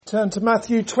Turn to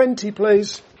Matthew 20,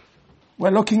 please.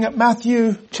 We're looking at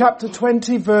Matthew chapter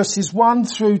 20, verses 1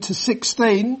 through to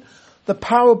 16, the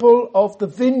parable of the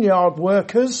Vineyard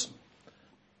Workers.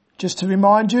 Just to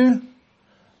remind you,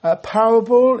 a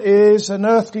parable is an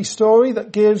earthly story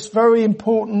that gives very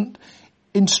important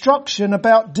instruction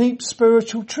about deep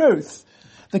spiritual truth,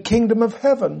 the kingdom of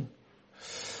heaven.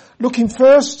 Looking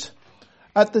first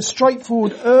at the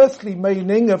straightforward earthly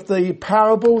meaning of the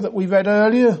parable that we read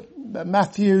earlier,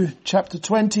 Matthew chapter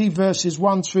 20, verses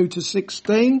 1 through to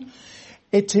 16.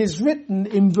 It is written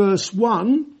in verse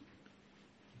 1,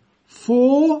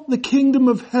 "For the kingdom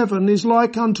of heaven is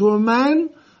like unto a man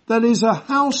that is a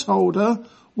householder,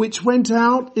 which went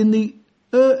out early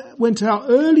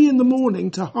in the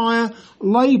morning to hire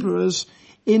labourers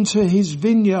into his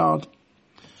vineyard."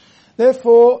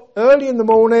 Therefore, early in the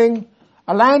morning,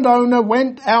 a landowner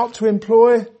went out to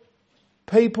employ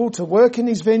people to work in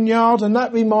his vineyard, and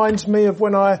that reminds me of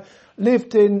when I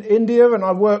lived in India and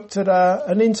I worked at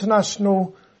an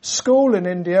international school in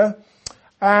India,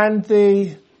 and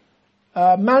the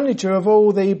manager of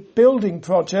all the building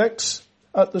projects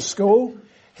at the school,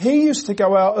 he used to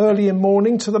go out early in the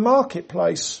morning to the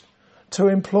marketplace to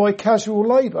employ casual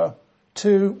labour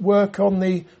to work on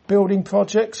the building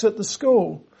projects at the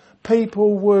school.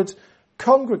 People would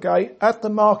congregate at the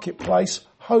marketplace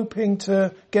hoping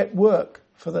to get work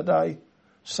for the day.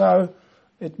 So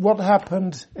what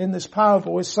happened in this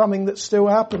parable is something that still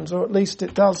happens, or at least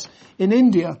it does in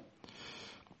India.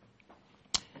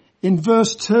 In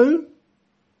verse 2,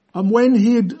 "And when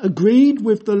he had agreed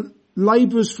with the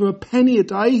labourers for a penny a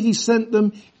day, he sent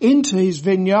them into his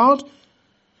vineyard."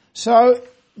 So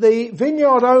the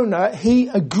vineyard owner, he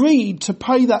agreed to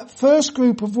pay that first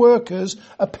group of workers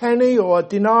a penny or a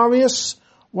denarius,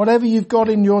 whatever you've got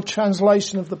in your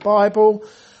translation of the Bible.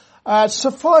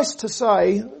 Suffice to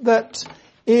say that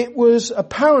it was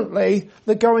apparently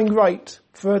the going rate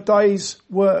for a day's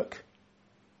work.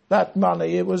 That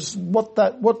money, it was what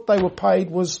they were paid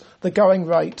was the going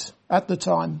rate at the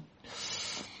time.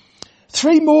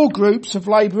 3 more groups of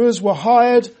labourers were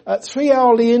hired at 3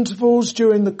 hourly intervals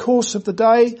during the course of the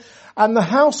day, and the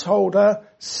householder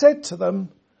said to them,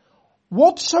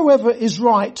 "Whatsoever is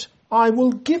right, I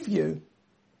will give you."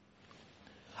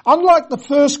 Unlike the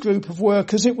first group of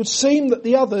workers, it would seem that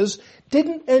the others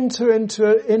didn't enter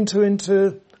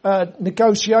into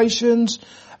negotiations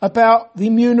about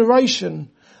remuneration.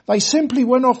 They simply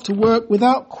went off to work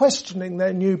without questioning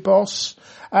their new boss,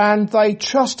 and they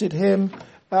trusted him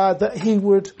that he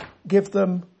would give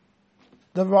them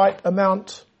the right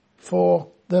amount for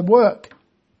their work.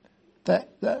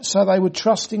 So they were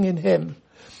trusting in him.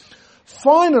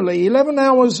 Finally, 11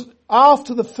 hours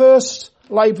after the first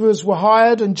labourers were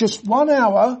hired, and just 1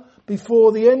 hour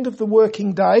before the end of the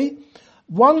working day,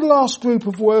 one last group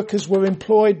of workers were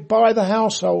employed by the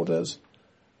householder.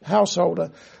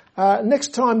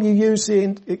 Next time you use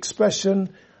the expression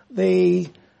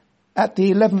at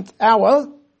the 11th hour,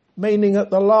 meaning at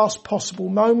the last possible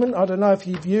moment, I don't know if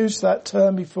you've used that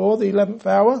term before, the 11th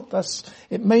hour,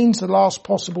 it means the last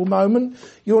possible moment,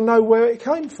 you'll know where it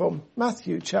came from,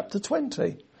 Matthew chapter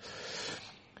 20.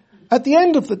 At the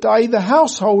end of the day, the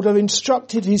householder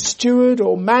instructed his steward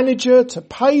or manager to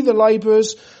pay the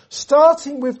labourers,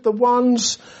 starting with the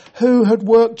ones who had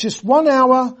worked just 1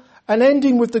 hour and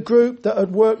ending with the group that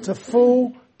had worked a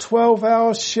full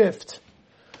 12-hour shift.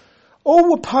 All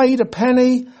were paid a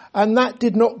penny, and that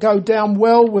did not go down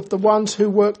well with the ones who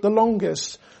worked the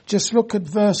longest. Just look at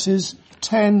verses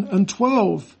 10 and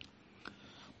 12.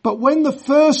 "But when the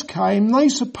first came, they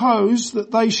supposed that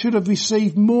they should have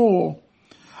received more.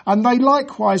 And they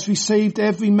likewise received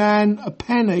every man a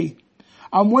penny.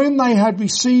 And when they had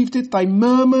received it, they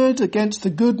murmured against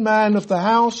the good man of the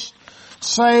house,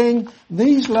 saying,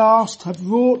 These last have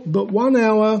wrought but 1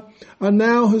 hour, and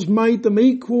now has made them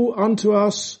equal unto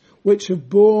us, which have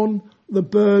borne the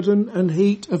burden and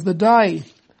heat of the day."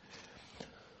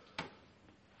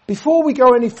 Before we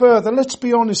go any further, let's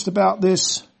be honest about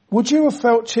this. Would you have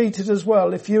felt cheated as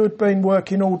well if you had been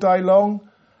working all day long?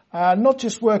 Not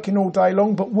just working all day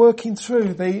long, but working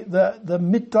through the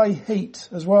midday heat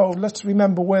as well. Let's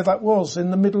remember where that was, in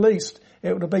the Middle East.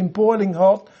 It would have been boiling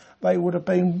hot. They would have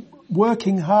been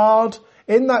working hard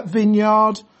in that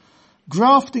vineyard,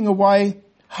 grafting away,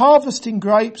 harvesting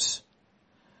grapes,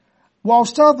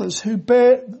 whilst others who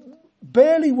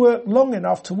barely worked long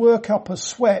enough to work up a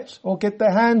sweat or get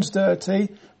their hands dirty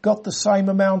got the same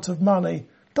amount of money.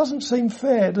 Doesn't seem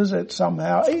fair, does it,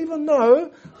 somehow? Even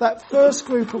though that first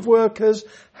group of workers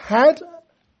had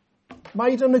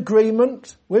made an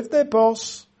agreement with their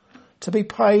boss to be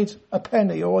paid a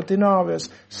penny or a denarius.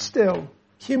 Still,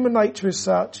 human nature is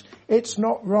such, It's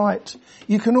not right.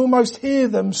 You can almost hear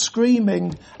them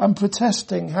screaming and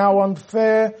protesting how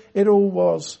unfair it all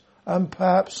was. And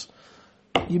perhaps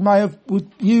you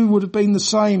would have been the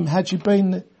same had you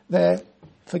been there.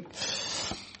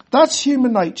 That's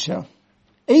human nature.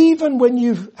 Even when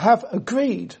you have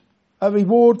agreed a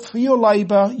reward for your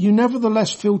labour, you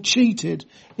nevertheless feel cheated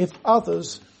if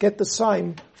others get the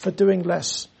same for doing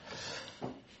less.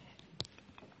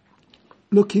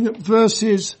 Looking at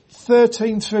verses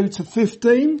 13 through to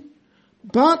 15.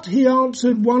 But he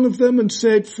answered one of them and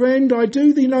said, Friend, I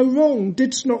do thee no wrong.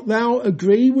 Didst not thou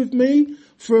agree with me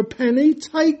for a penny?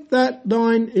 Take that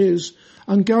thine is,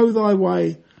 and go thy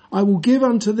way. I will give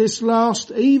unto this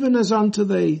last, even as unto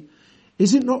thee.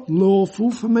 Is it not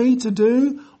lawful for me to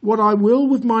do what I will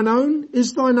with mine own?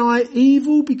 Is thine eye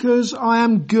evil because I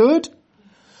am good?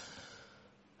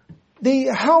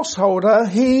 The householder,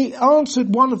 he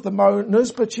answered one of the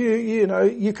moaners, but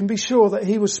you can be sure that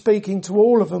he was speaking to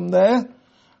all of them there.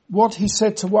 What he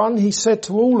said to one, he said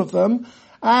to all of them.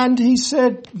 And he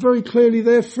said very clearly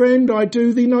there, Friend, I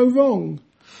do thee no wrong.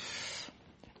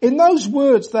 In those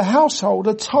words, the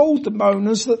householder told the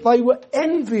moaners that they were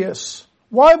envious.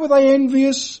 Why were they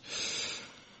envious?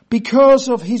 Because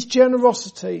of his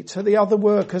generosity to the other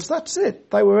workers. That's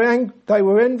it. They were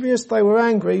envious, they were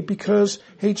angry because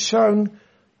he'd shown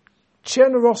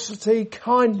generosity,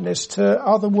 kindness to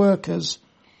other workers.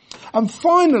 And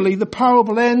finally, the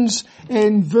parable ends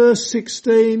in verse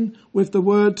 16 with the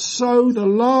word, So the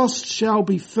last shall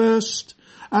be first,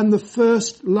 and the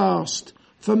first last.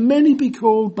 For many be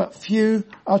called, but few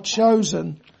are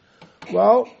chosen.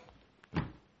 Well,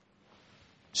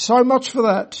 so much for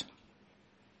that.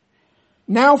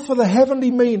 Now for the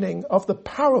heavenly meaning of the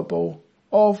parable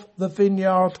of the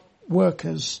vineyard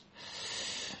workers.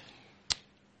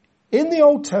 In the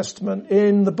Old Testament,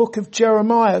 in the book of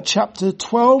Jeremiah, chapter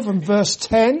 12 and verse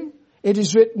 10, it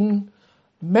is written,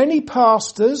 Many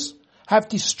pastors have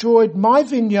destroyed my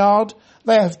vineyard.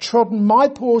 They have trodden my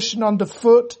portion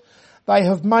underfoot. They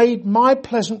have made my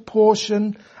pleasant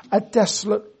portion a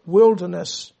desolate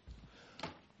wilderness.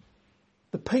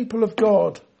 The people of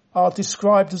God are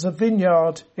described as a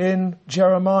vineyard in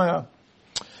Jeremiah.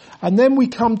 And then we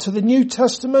come to the New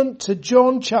Testament, to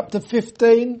John chapter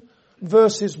 15,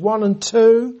 verses 1 and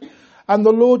 2. And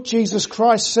the Lord Jesus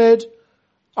Christ said,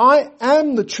 I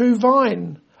am the true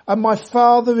vine, and my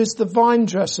Father is the vine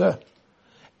dresser.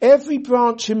 Every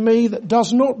branch in me that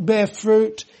does not bear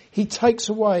fruit, he takes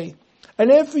away. And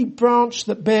every branch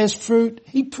that bears fruit,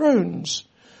 he prunes,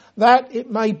 that it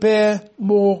may bear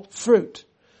more fruit.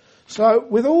 So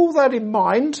with all that in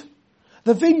mind,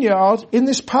 the vineyard in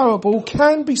this parable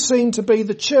can be seen to be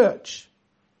the church.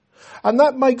 And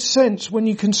that makes sense when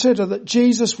you consider that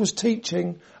Jesus was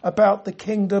teaching about the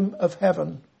kingdom of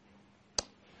heaven.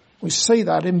 We see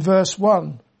that in verse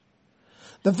 1.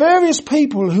 The various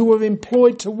people who were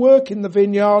employed to work in the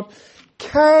vineyard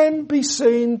can be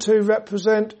seen to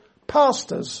represent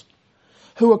pastors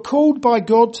who are called by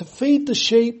God to feed the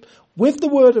sheep with the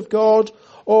word of God,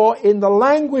 or in the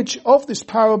language of this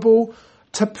parable,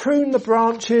 to prune the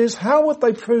branches. How would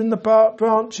they prune the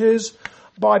branches?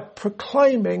 By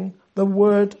proclaiming the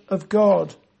word of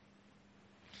God.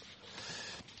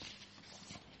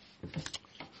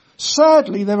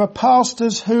 Sadly, there are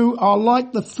pastors who are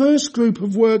like the first group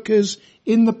of workers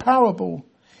in the parable.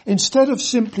 Instead of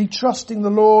simply trusting the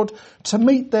Lord to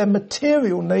meet their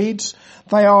material needs,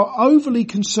 they are overly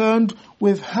concerned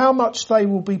with how much they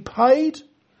will be paid.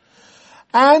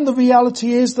 And the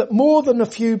reality is that more than a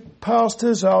few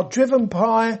pastors are driven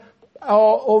by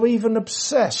or even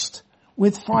obsessed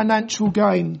with financial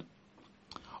gain.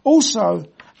 Also,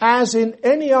 as in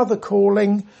any other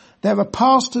calling, there are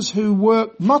pastors who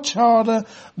work much harder,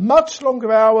 much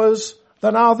longer hours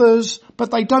than others,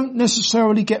 but they don't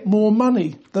necessarily get more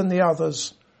money than the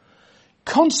others.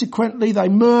 Consequently, they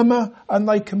murmur and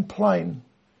they complain.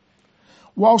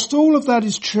 Whilst all of that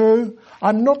is true,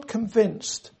 I'm not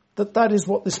convinced that that is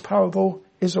what this parable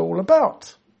is all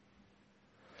about.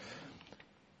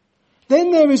 Then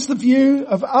there is the view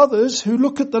of others who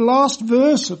look at the last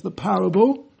verse of the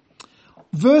parable,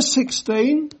 verse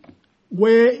 16,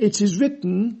 where it is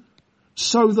written,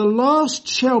 So the last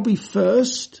shall be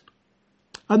first,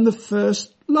 and the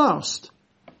first last.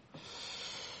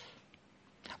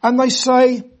 And they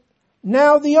say,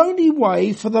 now the only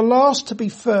way for the last to be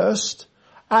first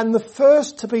and the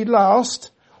first to be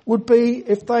last would be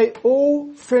if they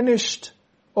all finished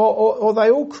or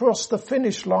they all crossed the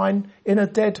finish line in a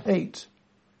dead heat.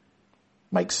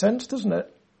 Makes sense, doesn't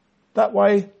it? That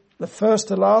way, the first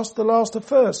to last, the last to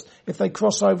first, if they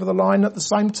cross over the line at the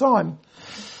same time.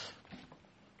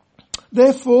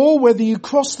 Therefore, whether you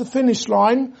cross the finish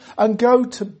line and go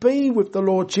to be with the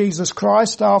Lord Jesus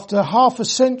Christ after half a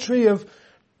century of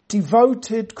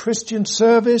devoted Christian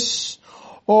service,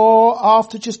 or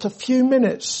after just a few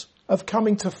minutes of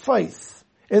coming to faith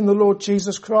in the Lord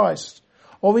Jesus Christ,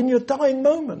 or in your dying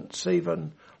moments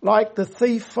even, like the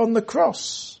thief on the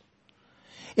cross,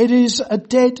 it is a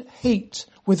dead heat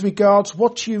with regards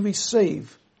what you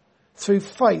receive through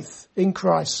faith in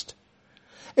Christ.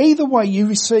 Either way, you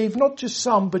receive not just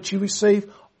some, but you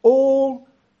receive all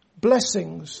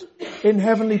blessings in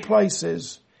heavenly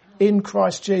places in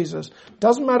Christ Jesus.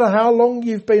 Doesn't matter how long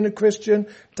you've been a Christian,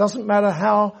 doesn't matter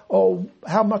how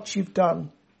much you've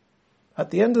done.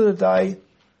 At the end of the day,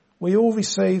 we all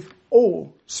receive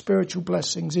all spiritual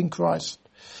blessings in Christ.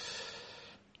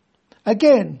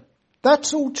 Again,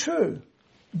 that's all true,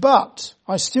 but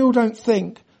I still don't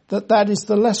think that is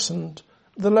the lesson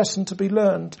to be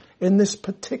learned in this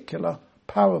particular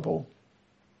parable.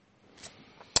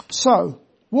 So,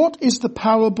 what is the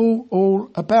parable all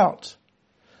about?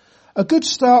 A good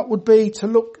start would be to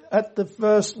look at the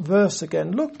first verse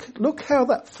again. Look how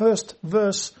that first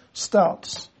verse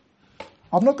starts.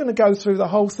 I'm not going to go through the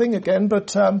whole thing again,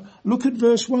 but look at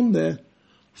verse 1 there.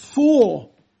 For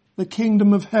the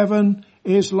kingdom of heaven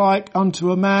is like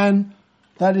unto a man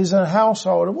that is a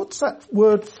householder. What's that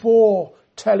word for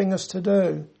telling us to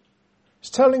do? It's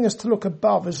telling us to look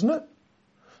above, isn't it?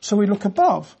 So we look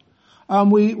above.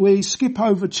 We skip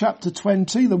over chapter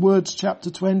 20, the words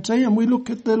chapter 20, and we look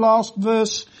at the last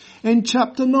verse in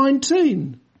chapter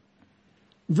 19.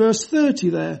 Verse 30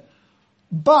 there.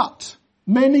 But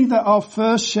many that are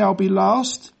first shall be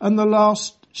last, and the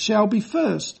last shall be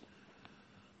first.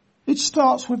 It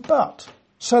starts with but.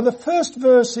 So the first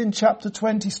verse in chapter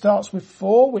 20 starts with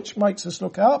for, which makes us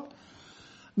look up.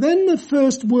 Then the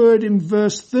first word in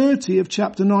verse 30 of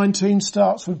chapter 19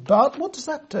 starts with but. What does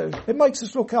that do? It makes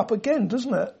us look up again,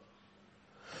 doesn't it?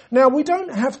 Now, we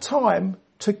don't have time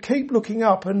to keep looking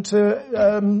up and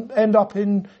to end up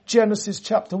in Genesis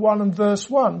chapter 1 and verse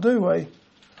 1, do we?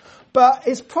 But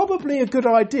it's probably a good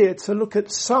idea to look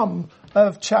at some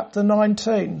of chapter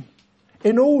 19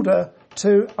 in order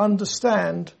to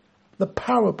understand the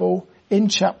parable in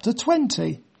chapter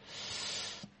 20.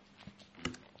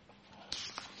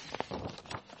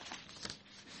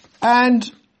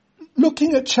 And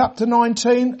looking at chapter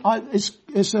 19,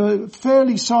 it's a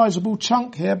fairly sizable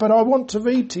chunk here, but I want to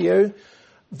read to you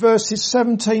verses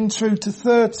 17 through to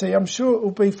 30. I'm sure it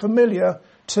will be familiar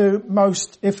to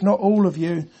most, if not all of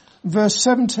you. Verse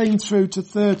 17 through to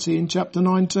 30 in chapter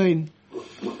 19.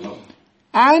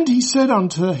 And he said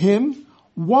unto him,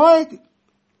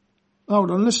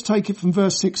 let's take it from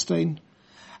verse 16.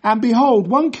 And behold,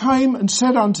 one came and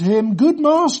said unto him, Good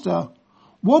master,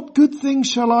 what good thing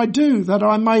shall I do that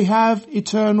I may have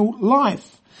eternal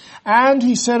life? And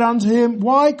he said unto him,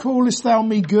 Why callest thou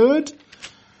me good?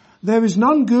 There is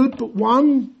none good but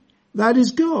one, that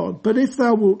is God. But if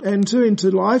thou wilt enter into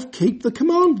life, keep the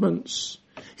commandments.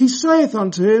 He saith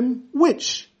unto him,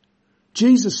 Which?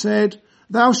 Jesus said,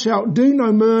 Thou shalt do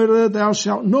no murder, thou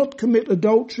shalt not commit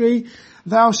adultery,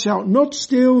 thou shalt not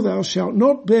steal, thou shalt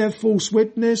not bear false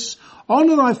witness,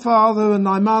 honour thy father and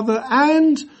thy mother,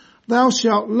 and thou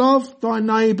shalt love thy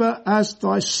neighbour as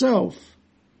thyself.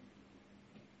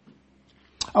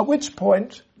 At which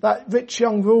point, that rich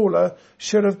young ruler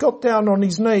should have got down on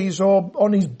his knees or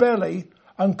on his belly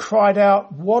and cried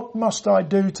out, What must I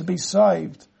do to be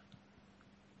saved?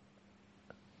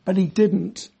 But he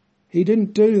didn't. He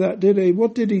didn't do that, did he?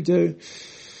 What did he do?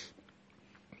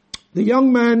 The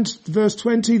young man, verse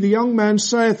 20, the young man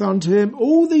saith unto him,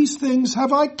 All these things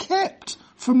have I kept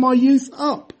from my youth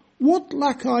up. What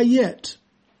lack I yet?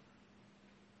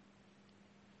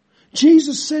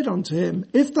 Jesus said unto him,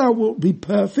 If thou wilt be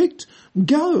perfect,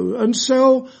 go and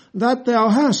sell that thou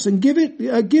hast, and give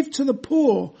to the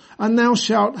poor, and thou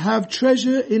shalt have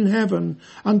treasure in heaven,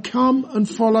 and come and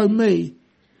follow me.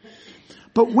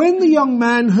 But when the young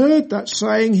man heard that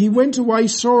saying, he went away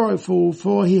sorrowful,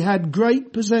 for he had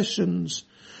great possessions.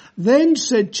 Then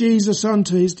said Jesus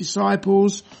unto his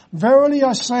disciples, Verily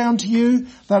I say unto you,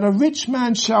 that a rich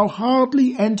man shall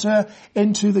hardly enter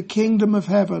into the kingdom of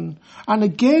heaven. And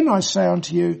again I say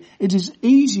unto you, it is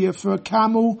easier for a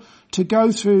camel to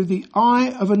go through the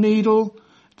eye of a needle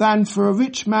than for a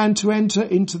rich man to enter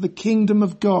into the kingdom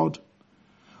of God.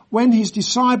 When his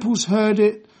disciples heard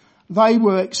it, they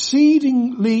were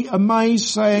exceedingly amazed,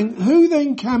 saying, Who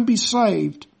then can be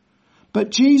saved?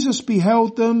 But Jesus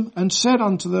beheld them and said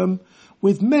unto them,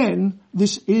 With men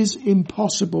this is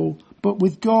impossible, but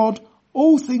with God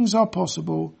all things are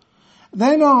possible.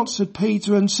 Then answered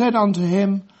Peter and said unto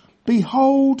him,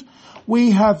 Behold,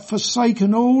 we have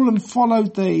forsaken all and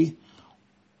followed thee.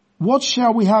 What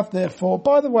shall we have therefore?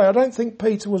 By the way, I don't think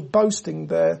Peter was boasting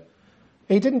there.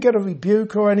 He didn't get a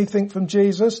rebuke or anything from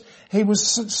Jesus. He was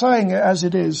saying it as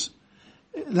it is.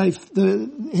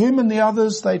 Him and the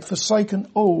others, they'd forsaken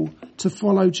all to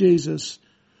follow Jesus.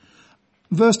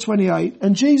 Verse 28,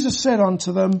 and Jesus said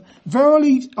unto them,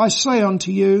 verily I say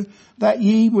unto you, that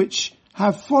ye which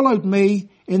have followed me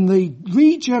in the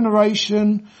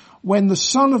regeneration, when the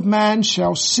Son of Man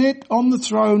shall sit on the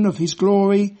throne of his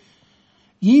glory,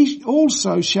 ye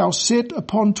also shall sit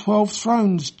upon 12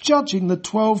 thrones, judging the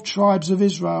 12 tribes of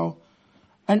Israel.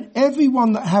 And every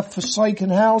one that hath forsaken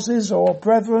houses, or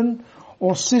brethren,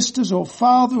 or sisters, or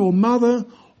father, or mother,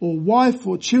 or wife,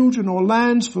 or children, or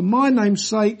lands, for my name's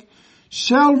sake,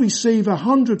 shall receive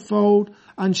 100-fold,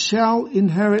 and shall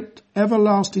inherit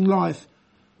everlasting life.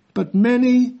 But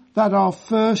many that are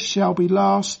first shall be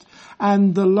last,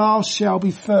 and the last shall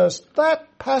be first.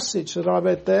 That passage that I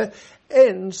read there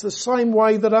ends the same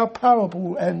way that our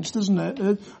parable ends, doesn't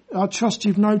it? I trust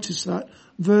you've noticed that.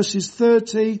 Verses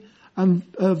 30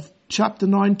 of chapter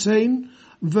 19,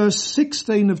 verse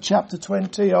 16 of chapter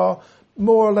 20 are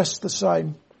more or less the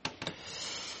same.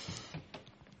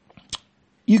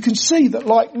 You can see that,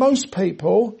 like most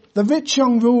people, the rich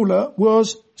young ruler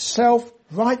was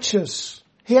self-righteous.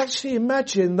 He actually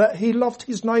imagined that he loved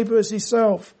his neighbour as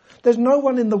himself. There's no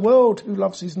one in the world who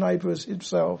loves his neighbour as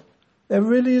himself. There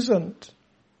really isn't.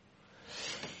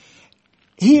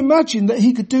 He imagined that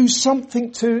he could do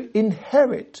something to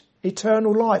inherit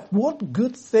eternal life. What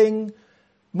good thing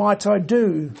might I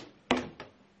do?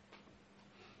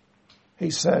 He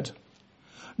said.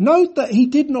 Note that he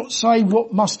did not say,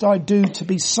 what must I do to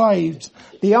be saved?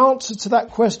 The answer to that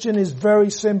question is very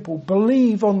simple.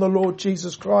 Believe on the Lord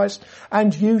Jesus Christ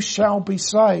and you shall be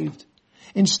saved.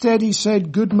 Instead he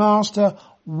said, good master,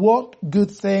 what good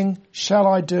thing shall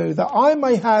I do that I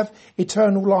may have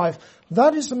eternal life?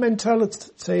 That is the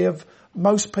mentality of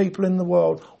most people in the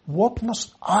world. What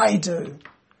must I do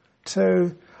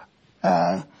to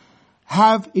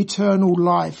have eternal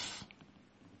life?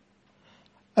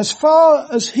 As far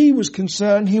as he was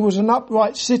concerned, he was an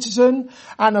upright citizen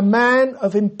and a man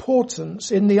of importance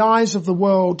in the eyes of the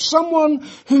world. Someone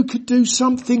who could do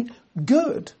something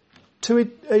good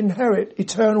to inherit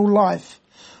eternal life.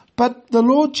 But the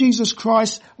Lord Jesus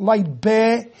Christ laid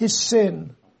bare his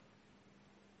sin.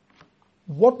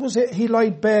 What was it he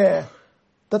laid bare?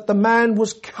 That the man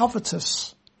was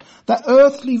covetous. That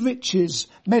earthly riches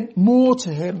meant more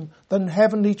to him than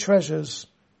heavenly treasures.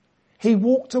 He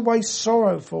walked away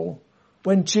sorrowful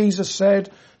when Jesus said,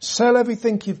 sell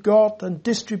everything you've got and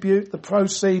distribute the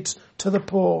proceeds to the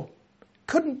poor.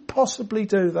 Couldn't possibly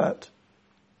do that.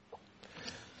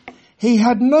 He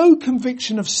had no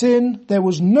conviction of sin. There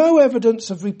was no evidence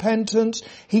of repentance.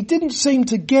 He didn't seem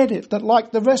to get it that,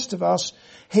 like the rest of us,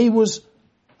 he was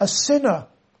a sinner.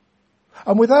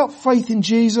 And without faith in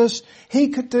Jesus, he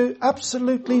could do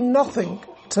absolutely nothing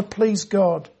to please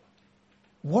God.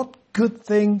 What good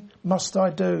thing must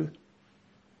I do?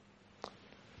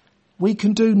 We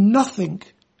can do nothing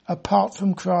apart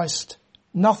from Christ.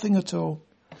 Nothing at all.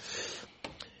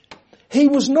 He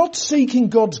was not seeking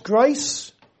God's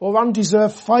grace or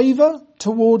undeserved favour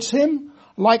towards him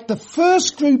like the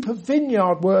first group of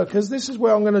vineyard workers. This is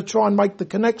where I'm going to try and make the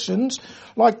connections.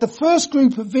 Like the first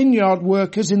group of vineyard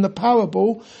workers in the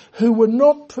parable who were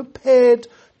not prepared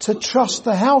to trust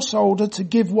the householder to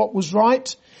give what was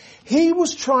right. He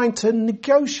was trying to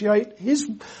negotiate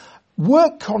his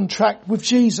work contract with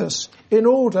Jesus in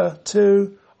order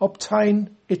to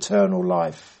obtain eternal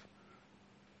life.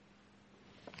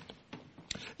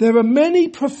 There are many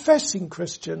professing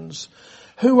Christians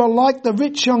who are like the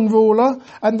rich young ruler,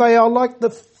 and they are like the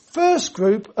first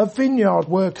group of vineyard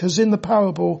workers in the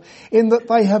parable, in that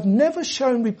they have never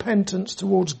shown repentance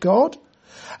towards God,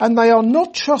 and they are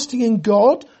not trusting in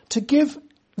God to give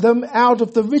them out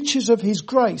of the riches of his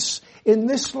grace in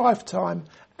this lifetime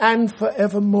and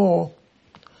forevermore.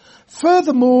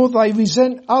 Furthermore, they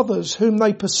resent others whom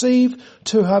they perceive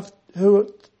to have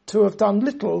done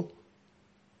little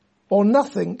or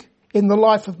nothing in the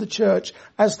life of the church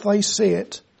as they see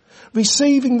it,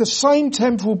 receiving the same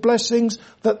temporal blessings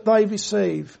that they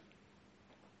receive.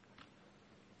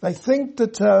 They think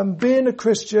that being a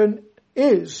Christian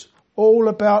is all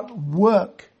about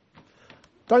work.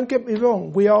 Don't get me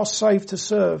wrong, we are saved to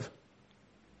serve.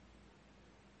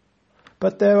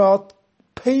 But there are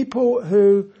people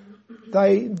who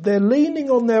they're leaning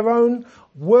on their own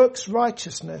works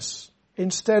righteousness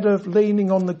instead of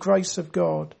leaning on the grace of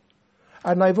God.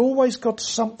 And they've always got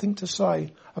something to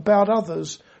say about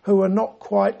others who are not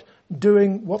quite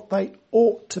doing what they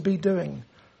ought to be doing.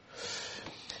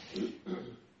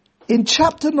 In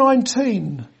chapter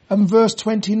 19 and verse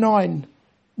 29,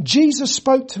 Jesus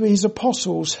spoke to his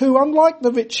apostles who, unlike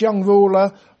the rich young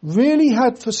ruler, really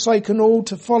had forsaken all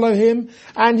to follow him.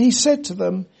 And he said to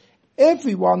them,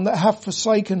 everyone that hath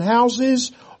forsaken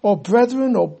houses or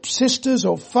brethren or sisters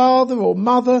or father or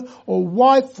mother or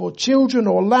wife or children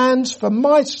or lands for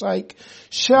my sake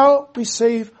shall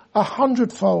receive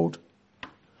 100-fold.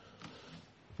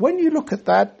 When you look at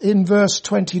that in verse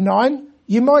 29,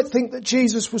 you might think that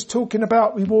Jesus was talking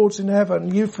about rewards in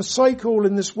heaven. You forsake all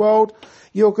in this world,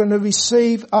 you're going to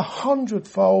receive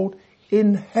 100-fold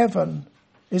in heaven.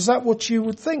 Is that what you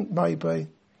would think, maybe?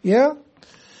 Yeah?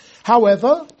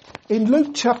 However, in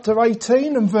Luke chapter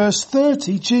 18 and verse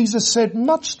 30, Jesus said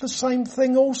much the same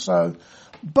thing also.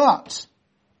 But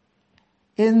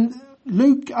in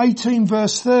Luke 18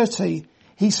 verse 30,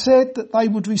 he said that they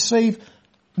would receive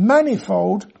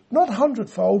manifold, not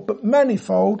 100-fold, but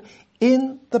manifold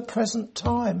in the present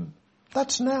time.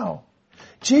 That's now.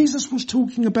 Jesus was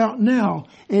talking about now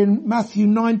in Matthew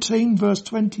 19 verse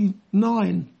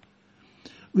 29.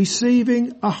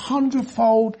 Receiving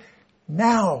 100-fold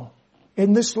now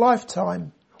in this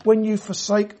lifetime when you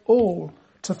forsake all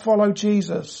to follow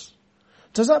Jesus.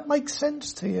 Does that make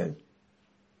sense to you?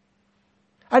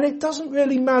 And it doesn't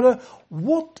really matter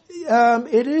what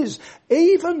it is.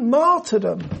 Even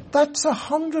martyrdom, that's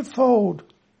 100-fold.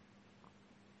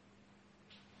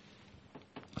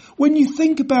 When you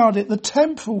think about it, the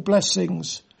temporal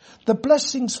blessings, the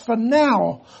blessings for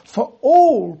now, for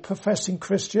all professing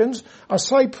Christians, I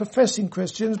say professing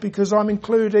Christians because I'm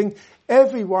including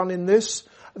everyone in this,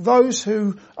 those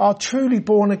who are truly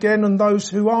born again and those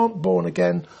who aren't born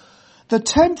again. The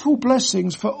temporal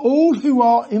blessings for all who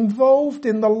are involved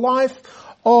in the life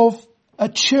of a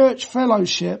church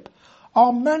fellowship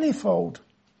are manifold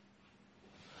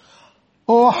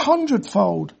or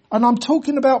 100-fold. And I'm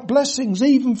talking about blessings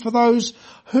even for those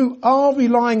who are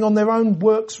relying on their own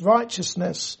works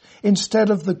righteousness instead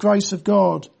of the grace of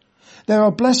God. There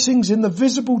are blessings in the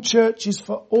visible churches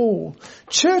for all.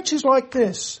 Churches like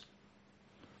this,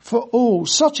 for all,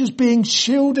 such as being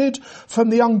shielded from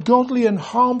the ungodly and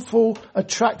harmful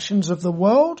attractions of the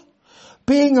world,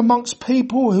 being amongst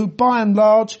people who by and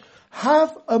large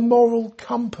have a moral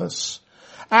compass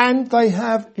and they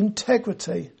have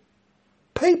integrity.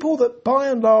 People that by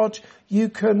and large you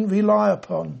can rely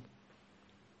upon.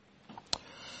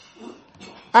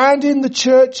 And in the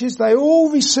churches they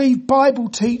all receive Bible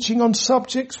teaching on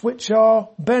subjects which are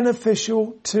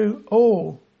beneficial to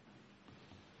all.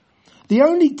 The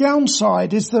only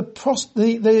downside is the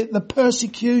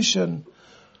persecution,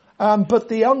 but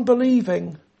the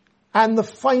unbelieving and the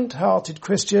faint-hearted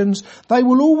Christians, they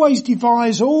will always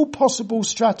devise all possible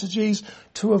strategies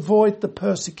to avoid the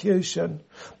persecution.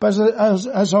 But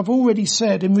as I've already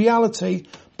said, in reality,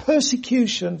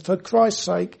 persecution for Christ's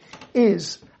sake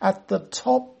is at the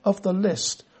top of the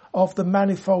list of the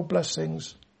manifold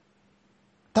blessings.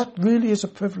 That really is a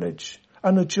privilege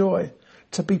and a joy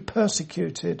to be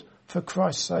persecuted for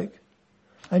Christ's sake.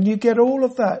 And you get all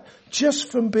of that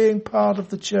just from being part of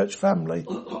the church family.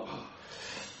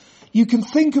 You can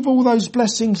think of all those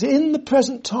blessings in the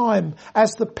present time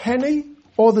as the penny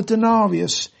or the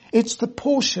denarius. It's the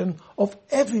portion of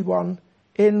everyone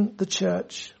in the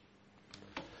church.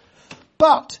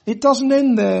 But it doesn't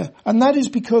end there, and that is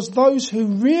because those who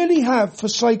really have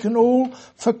forsaken all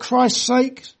for Christ's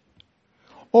sake,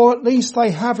 or at least they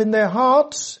have in their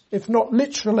hearts, if not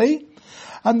literally,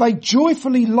 and they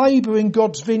joyfully labour in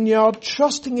God's vineyard,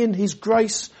 trusting in His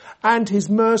grace and His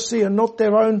mercy and not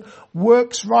their own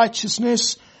works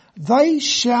righteousness, they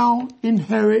shall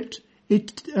inherit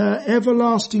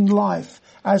everlasting life,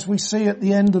 as we see at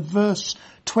the end of verse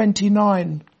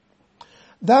 29.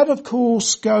 That, of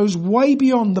course, goes way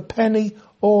beyond the penny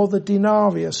or the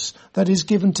denarius that is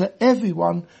given to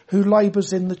everyone who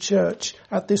labours in the church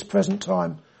at this present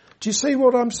time. Do you see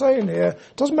what I'm saying here?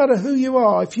 It doesn't matter who you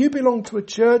are. If you belong to a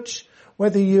church,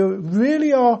 whether you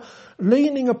really are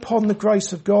leaning upon the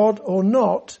grace of God or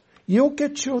not, you'll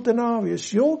get your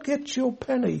denarius, you'll get your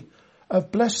penny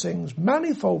of blessings,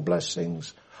 manifold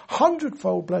blessings,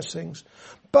 100-fold blessings.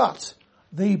 But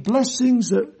the blessings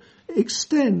that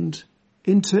extend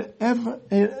into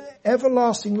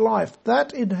everlasting life,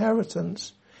 that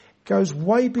inheritance goes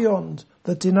way beyond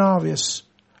the denarius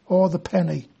or the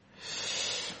penny.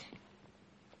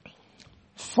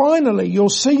 Finally, you'll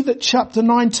see that chapter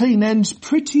 19 ends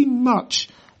pretty much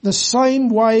the same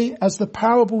way as the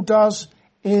parable does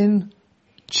in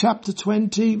chapter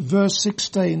 20, verse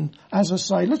 16. As I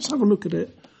say, let's have a look at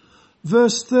it.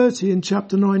 Verse 30 in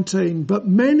chapter 19. But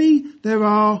many there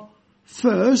are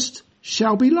first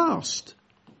shall be last,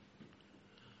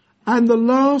 and the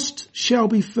last shall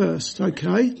be first.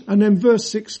 Okay. And then verse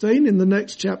 16 in the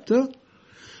next chapter.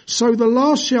 So the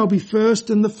last shall be first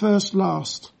and the first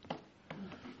last.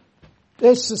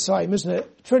 It's the same, isn't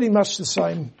it? Pretty much the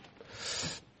same.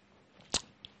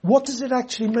 What does it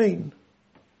actually mean?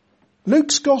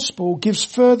 Luke's gospel gives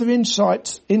further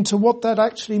insight into what that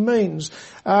actually means.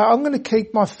 I'm going to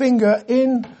keep my finger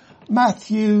in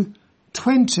Matthew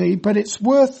 20, but it's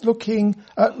worth looking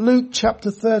at Luke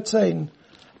chapter 13.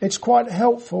 It's quite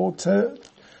helpful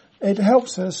it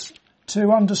helps us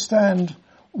to understand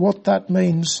what that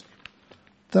means.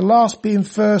 The last being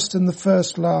first and the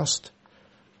first last.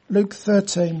 Luke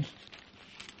 13.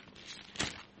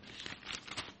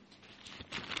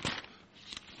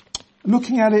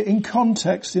 Looking at it in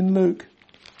context in Luke.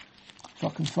 If I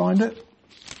can find it.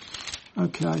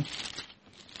 Okay.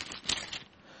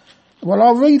 Well,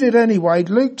 I'll read it anyway.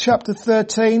 Luke chapter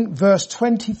 13, verse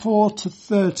 24 to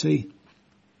 30.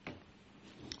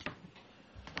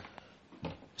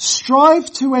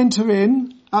 Strive to enter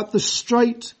in at the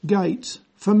strait gate.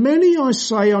 For many, I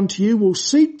say unto you, will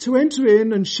seek to enter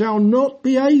in and shall not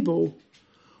be able.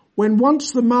 When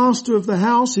once the master of the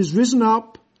house is risen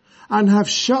up and have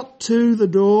shut to the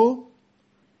door,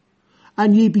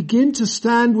 and ye begin to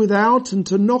stand without and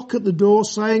to knock at the door,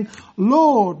 saying,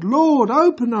 Lord, Lord,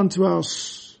 open unto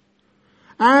us.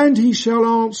 And he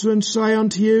shall answer and say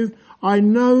unto you, I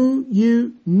know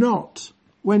you not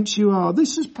whence you are.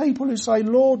 This is people who say,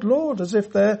 Lord, Lord, as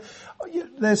if they're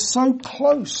so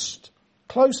close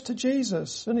to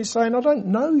Jesus. And he's saying, I don't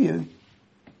know you.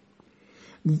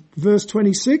 Verse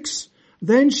 26,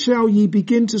 then shall ye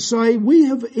begin to say, we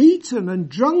have eaten and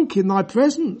drunk in thy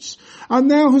presence, and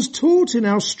thou hast taught in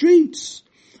our streets.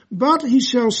 But he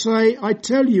shall say, I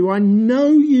tell you, I know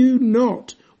you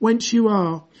not whence you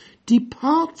are.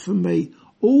 Depart from me,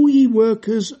 all ye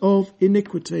workers of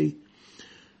iniquity.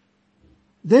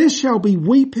 There shall be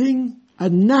weeping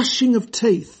and gnashing of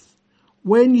teeth,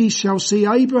 when ye shall see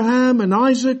Abraham and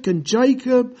Isaac and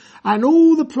Jacob and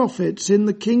all the prophets in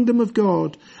the kingdom of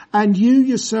God, and you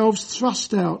yourselves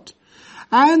thrust out.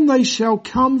 And they shall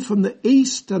come from the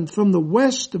east and from the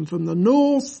west and from the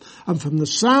north and from the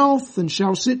south, and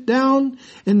shall sit down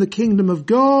in the kingdom of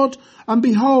God. And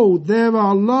behold, there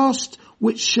are last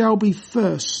which shall be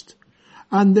first,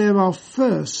 and there are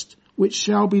first which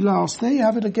shall be last. There you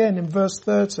have it again in verse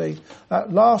 30.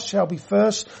 That last shall be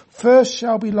first, first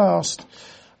shall be last.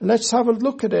 Let's have a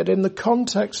look at it in the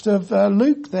context of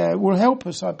Luke there. It will help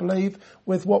us, I believe,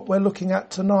 with what we're looking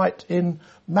at tonight in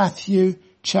Matthew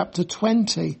chapter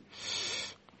 20.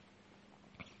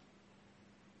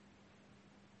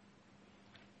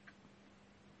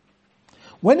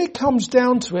 When it comes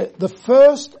down to it, the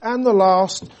first and the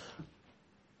last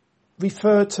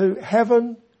refer to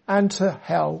heaven and to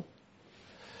hell.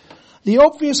 The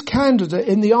obvious candidate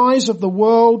in the eyes of the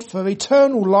world for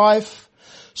eternal life,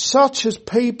 such as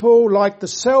people like the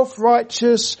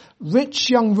self-righteous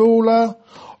rich young ruler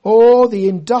or the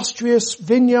industrious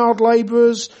vineyard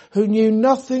labourers who knew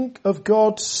nothing of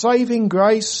God's saving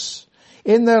grace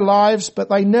in their lives, but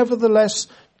they nevertheless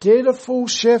did a full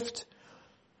shift,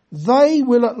 they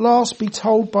will at last be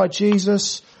told by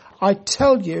Jesus, I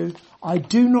tell you, I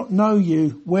do not know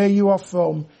you, where you are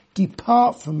from.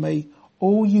 Depart from me,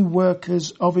 all you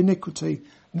workers of iniquity.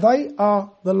 They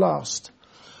are the last.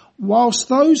 Whilst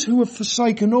those who have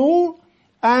forsaken all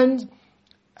and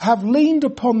have leaned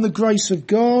upon the grace of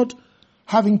God,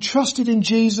 having trusted in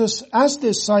Jesus as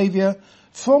their Saviour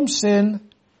from sin,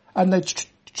 and they're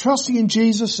trusting in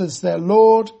Jesus as their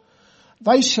Lord,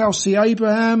 they shall see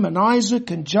Abraham and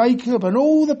Isaac and Jacob and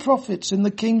all the prophets in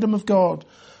the kingdom of God.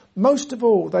 Most of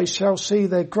all, they shall see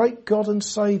their great God and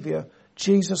Saviour,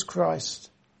 Jesus Christ.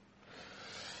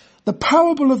 The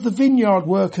parable of the vineyard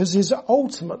workers is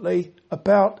ultimately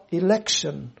about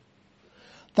election.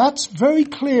 That's very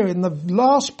clear in the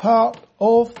last part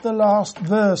of the last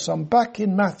verse. I'm back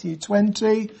in Matthew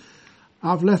 20.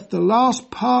 I've left the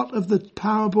last part of the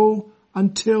parable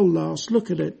until last. Look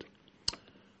at it.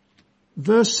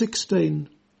 Verse 16.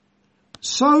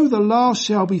 So the last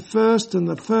shall be first and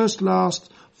the first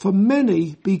last, for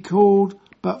many be called,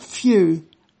 but few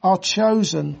are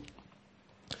chosen.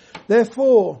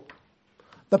 Therefore,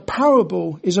 the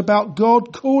parable is about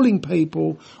God calling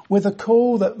people with a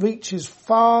call that reaches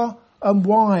far and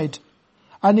wide.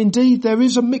 And indeed, there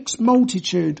is a mixed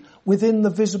multitude within the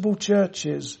visible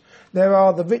churches. There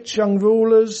are the rich young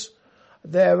rulers.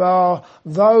 There are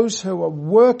those who are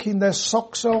working their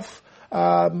socks off,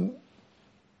 and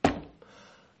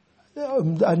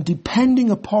depending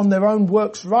upon their own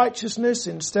works righteousness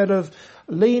instead of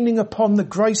leaning upon the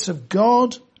grace of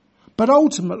God. but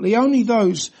ultimately only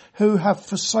those who have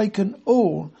forsaken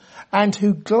all and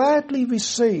who gladly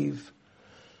receive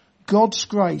God's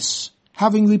grace,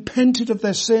 having repented of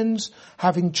their sins,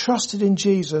 having trusted in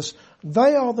Jesus,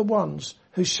 they are the ones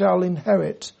who shall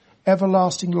inherit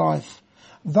everlasting life.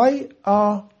 They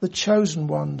are the chosen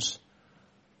ones.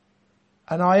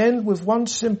 And I end with one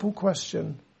simple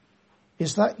question.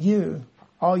 Is that you?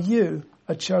 Are you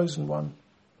a chosen one?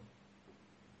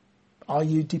 Are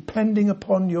you depending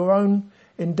upon your own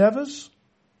endeavours?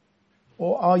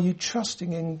 Or are you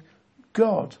trusting in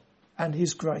God and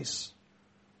his grace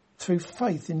through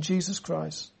faith in Jesus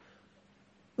Christ,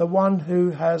 the one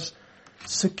who has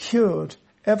secured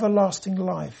everlasting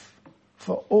life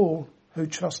for all who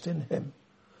trust in him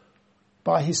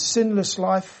by his sinless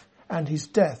life and his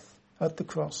death at the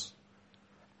cross,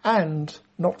 and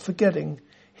not forgetting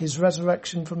his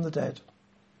resurrection from the dead?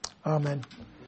 Amen.